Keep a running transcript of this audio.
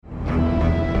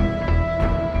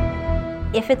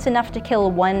If it's enough to kill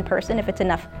one person, if it's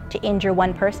enough to injure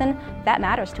one person, that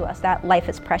matters to us. That life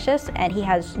is precious, and he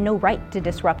has no right to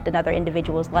disrupt another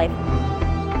individual's life.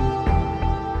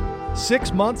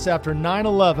 6 months after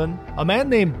 9/11, a man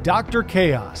named Dr.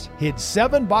 Chaos hid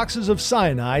 7 boxes of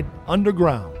cyanide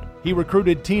underground. He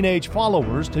recruited teenage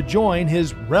followers to join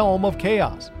his realm of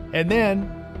chaos. And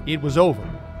then it was over.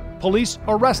 Police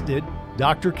arrested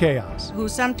Dr. Chaos, who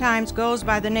sometimes goes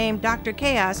by the name Dr.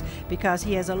 Chaos because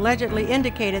he has allegedly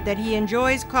indicated that he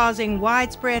enjoys causing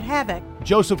widespread havoc.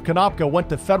 Joseph Konopka went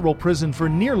to federal prison for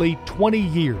nearly 20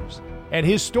 years, and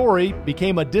his story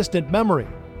became a distant memory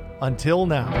until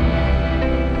now.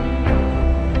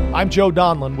 I'm Joe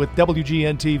Donlin with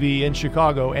WGN-TV in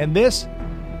Chicago, and this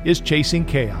is Chasing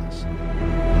Chaos.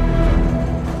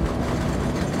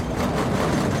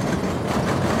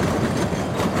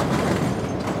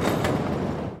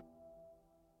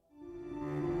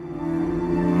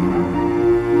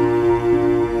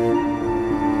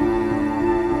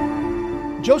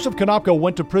 Joseph Konopka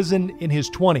went to prison in his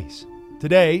 20s.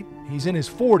 Today, he's in his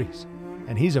 40s,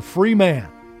 and he's a free man.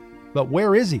 But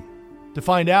where is he? To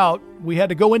find out, we had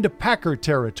to go into Packer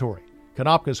territory.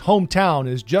 Konopka's hometown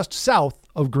is just south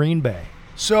of Green Bay.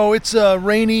 So it's a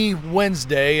rainy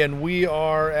Wednesday, and we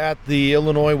are at the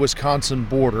Illinois-Wisconsin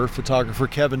border. Photographer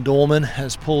Kevin Dolman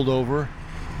has pulled over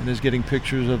and is getting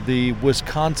pictures of the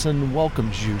Wisconsin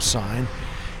Welcomes You sign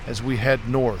as we head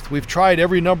north. We've tried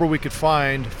every number we could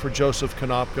find for Joseph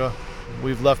Konopka.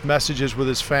 We've left messages with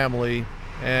his family,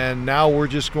 and now we're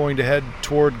just going to head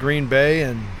toward Green Bay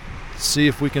and see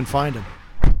if we can find him.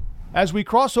 As we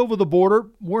cross over the border,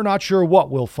 we're not sure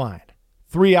what we'll find.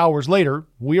 3 hours later,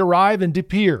 we arrive in De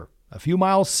Pere, a few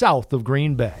miles south of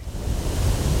Green Bay.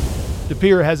 De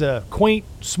Pere has a quaint,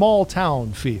 small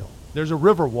town feel. There's a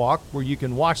river walk where you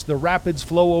can watch the rapids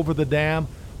flow over the dam,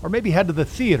 or maybe head to the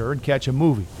theater and catch a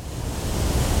movie.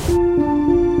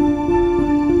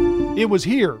 It was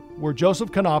here where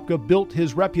Joseph Konopka built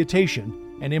his reputation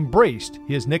and embraced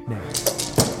his nickname.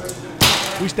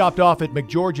 We stopped off at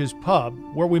McGeorge's Pub,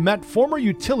 where we met former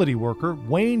utility worker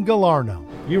Wayne Gallarno.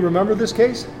 You remember this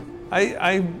case?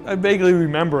 I vaguely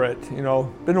remember it.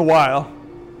 Been a while,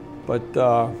 but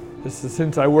this is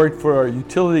since I worked for a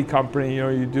utility company.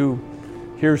 You do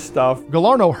hear stuff.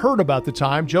 Gallarno heard about the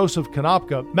time Joseph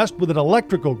Konopka messed with an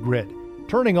electrical grid,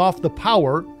 turning off the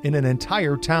power in an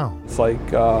entire town. It's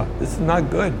like, this is not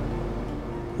good.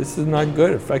 This is not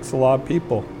good. It affects a lot of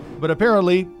people. But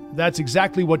apparently, that's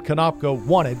exactly what Konopka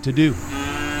wanted to do.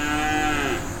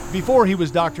 Before he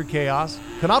was Dr. Chaos,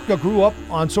 Konopka grew up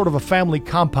on sort of a family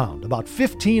compound, about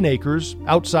 15 acres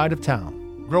outside of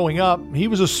town. Growing up, he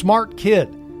was a smart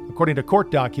kid. According to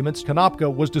court documents,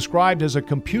 Konopka was described as a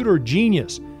computer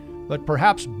genius, but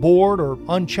perhaps bored or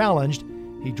unchallenged,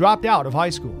 he dropped out of high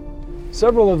school.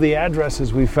 Several of the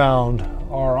addresses we found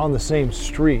are on the same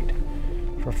street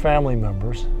for family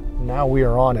members. Now we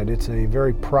are on it. It's a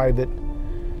very private,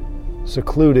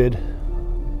 secluded,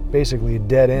 basically a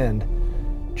dead end.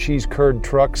 Cheese curd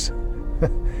trucks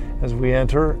as we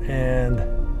enter, and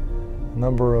a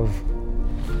number of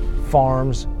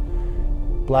farms,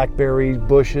 blackberry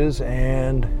bushes,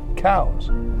 and cows.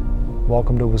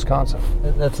 Welcome to Wisconsin.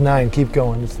 That's 9. Keep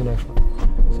going. It's the next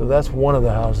one. So that's one of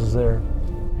the houses there.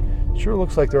 Sure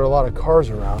looks like there are a lot of cars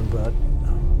around, but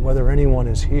whether anyone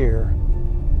is here,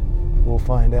 we'll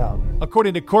find out.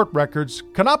 According to court records,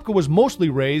 Konopka was mostly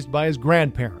raised by his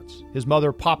grandparents. His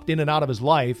mother popped in and out of his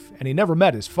life, and he never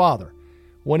met his father.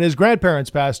 When his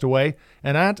grandparents passed away,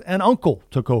 an aunt and uncle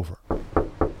took over.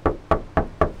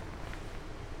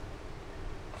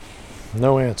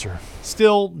 No answer.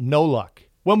 Still no luck.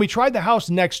 When we tried the house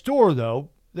next door, though,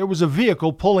 there was a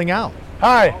vehicle pulling out.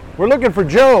 Hi, we're looking for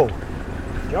Joe.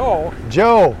 Joe?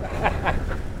 Joe.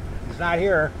 He's not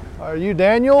here. Are you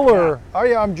Daniel, or are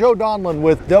you? I'm Joe Donlin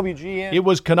with WGN. It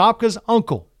was Konopka's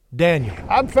uncle, Daniel.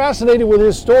 I'm fascinated with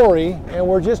his story, and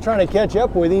we're just trying to catch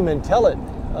up with him and tell it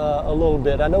a little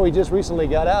bit. I know he just recently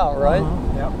got out, right?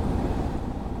 Yep.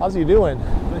 How's he doing?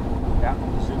 Yeah,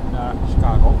 he's in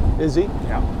Chicago. Is he?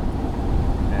 Yeah.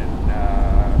 And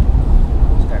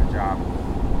he's got a job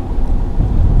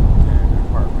in an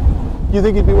apartment. You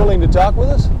think he'd be willing to talk with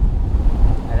us?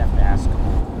 I'd have to ask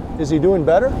him. Is he doing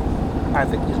better? I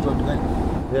think he's doing good.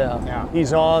 Yeah.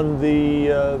 He's on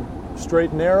the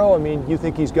straight and narrow. I mean, you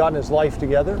think he's gotten his life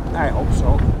together? I hope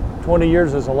so. 20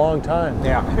 years is a long time.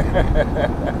 Yeah.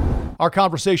 Our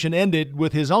conversation ended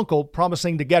with his uncle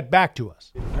promising to get back to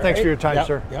us. Thanks for your time,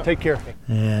 sir. Yep. Take care.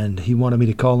 And he wanted me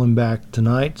to call him back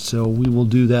tonight, so we will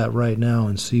do that right now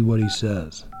and see what he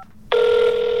says.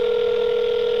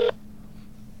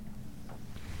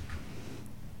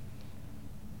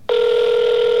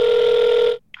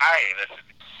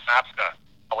 Konopka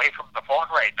away from the phone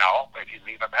right now. If you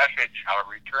leave a message, I'll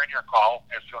return your call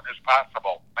as soon as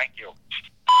possible. Thank you.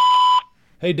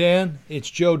 Hey, Dan, it's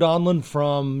Joe Donlin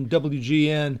from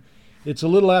WGN. It's a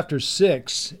little after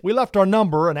 6. We left our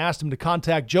number and asked him to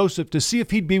contact Joseph to see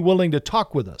if he'd be willing to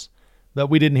talk with us, but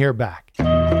we didn't hear back.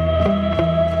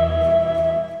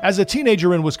 As a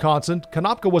teenager in Wisconsin,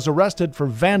 Konopka was arrested for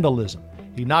vandalism.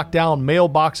 He knocked down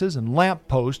mailboxes and lamp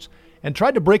posts and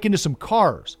tried to break into some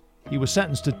cars. He was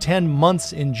sentenced to 10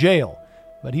 months in jail,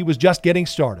 but he was just getting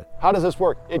started. How does this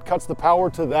work? It cuts the power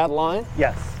to that line?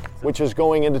 Yes. Which is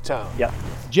going into town? Yeah.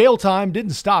 Jail time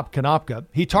didn't stop Konopka.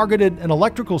 He targeted an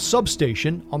electrical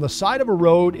substation on the side of a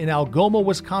road in Algoma,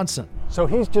 Wisconsin. So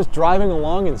he's just driving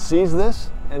along and sees this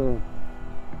and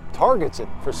targets it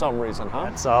for some reason, huh?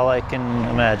 That's all I can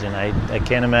imagine. I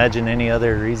can't imagine any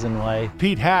other reason why.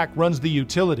 Pete Hack runs the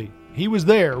utility. He was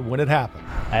there when it happened.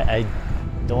 I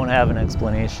don't have an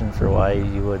explanation for why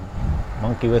you would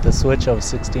monkey with a switch of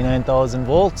 69,000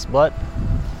 volts, but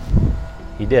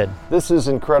he did. This is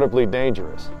incredibly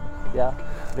dangerous. Yeah,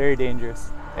 very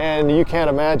dangerous. And you can't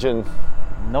imagine.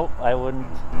 Nope, I wouldn't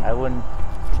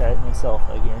try it myself,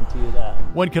 I guarantee you that.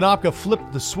 When Konopka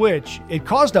flipped the switch, it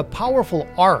caused a powerful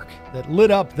arc that lit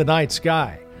up the night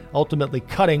sky, ultimately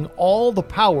cutting all the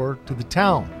power to the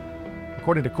town.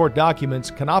 According to court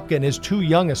documents, Konopka and his 2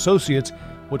 young associates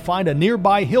would find a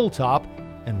nearby hilltop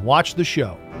and watch the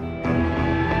show.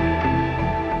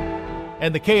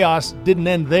 And the chaos didn't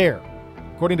end there.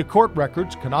 According to court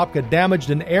records, Konopka damaged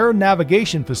an air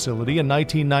navigation facility in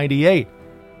 1998.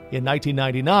 In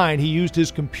 1999, he used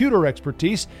his computer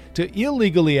expertise to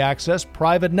illegally access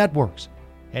private networks.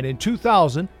 And in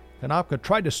 2000, Konopka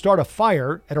tried to start a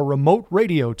fire at a remote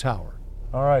radio tower.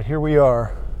 All right, here we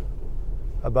are,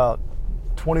 about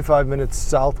 25 minutes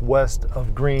southwest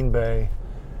of Green Bay.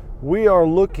 We are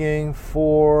looking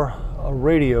for a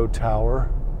radio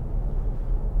tower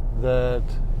that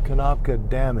Konopka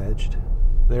damaged.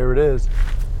 There it is.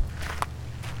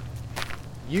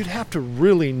 You'd have to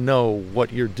really know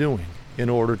what you're doing in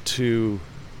order to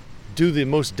do the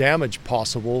most damage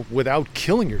possible without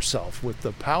killing yourself with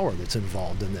the power that's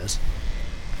involved in this.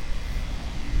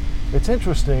 It's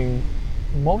interesting,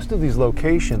 most of these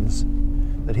locations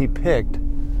that he picked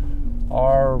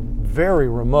are very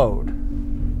remote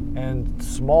and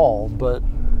small, but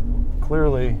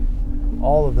clearly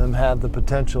all of them have the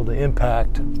potential to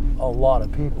impact a lot of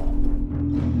people.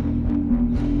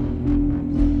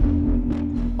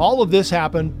 All of this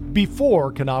happened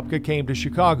before Konopka came to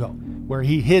Chicago, where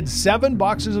he hid 7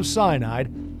 boxes of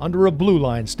cyanide under a Blue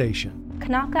Line station.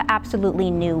 Konopka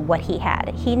absolutely knew what he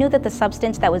had. He knew that the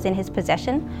substance that was in his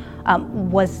possession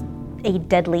was a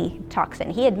deadly toxin.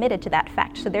 He admitted to that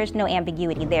fact, so there's no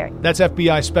ambiguity there. That's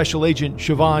FBI Special Agent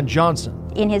Siobhan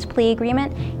Johnson. In his plea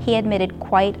agreement, he admitted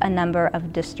quite a number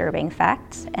of disturbing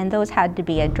facts, and those had to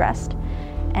be addressed.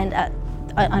 And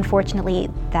unfortunately,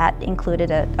 that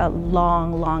included a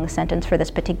long sentence for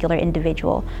this particular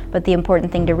individual. But the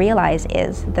important thing to realize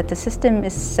is that the system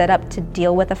is set up to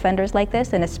deal with offenders like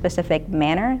this in a specific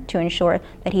manner to ensure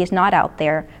that he is not out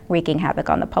there wreaking havoc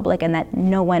on the public and that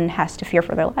no one has to fear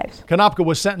for their lives. Konopka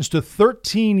was sentenced to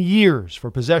 13 years for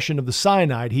possession of the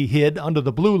cyanide he hid under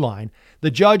the Blue Line.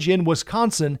 The judge in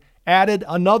Wisconsin added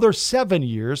another 7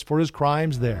 years for his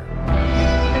crimes there.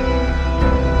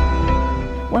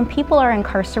 When people are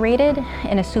incarcerated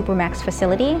in a Supermax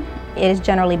facility, it is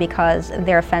generally because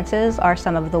their offenses are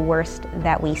some of the worst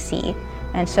that we see.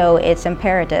 And so it's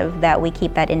imperative that we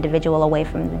keep that individual away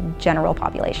from the general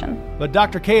population. But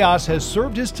Dr. Chaos has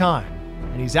served his time,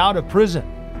 and he's out of prison.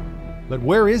 But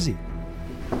where is he?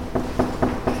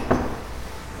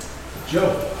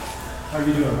 Joe, how are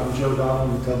you doing? I'm Joe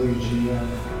Donlin with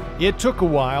WGN. It took a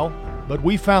while, but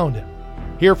we found him.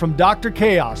 Hear from Dr.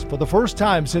 Chaos for the first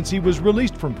time since he was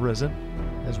released from prison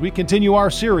as we continue our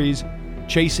series,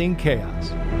 Chasing Chaos.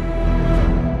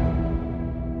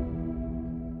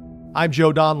 I'm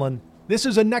Joe Donlin. This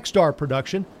is a Nexstar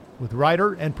production with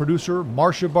writer and producer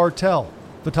Marcia Bartel,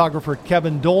 photographer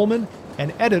Kevin Dolman,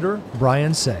 and editor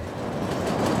Brian Say.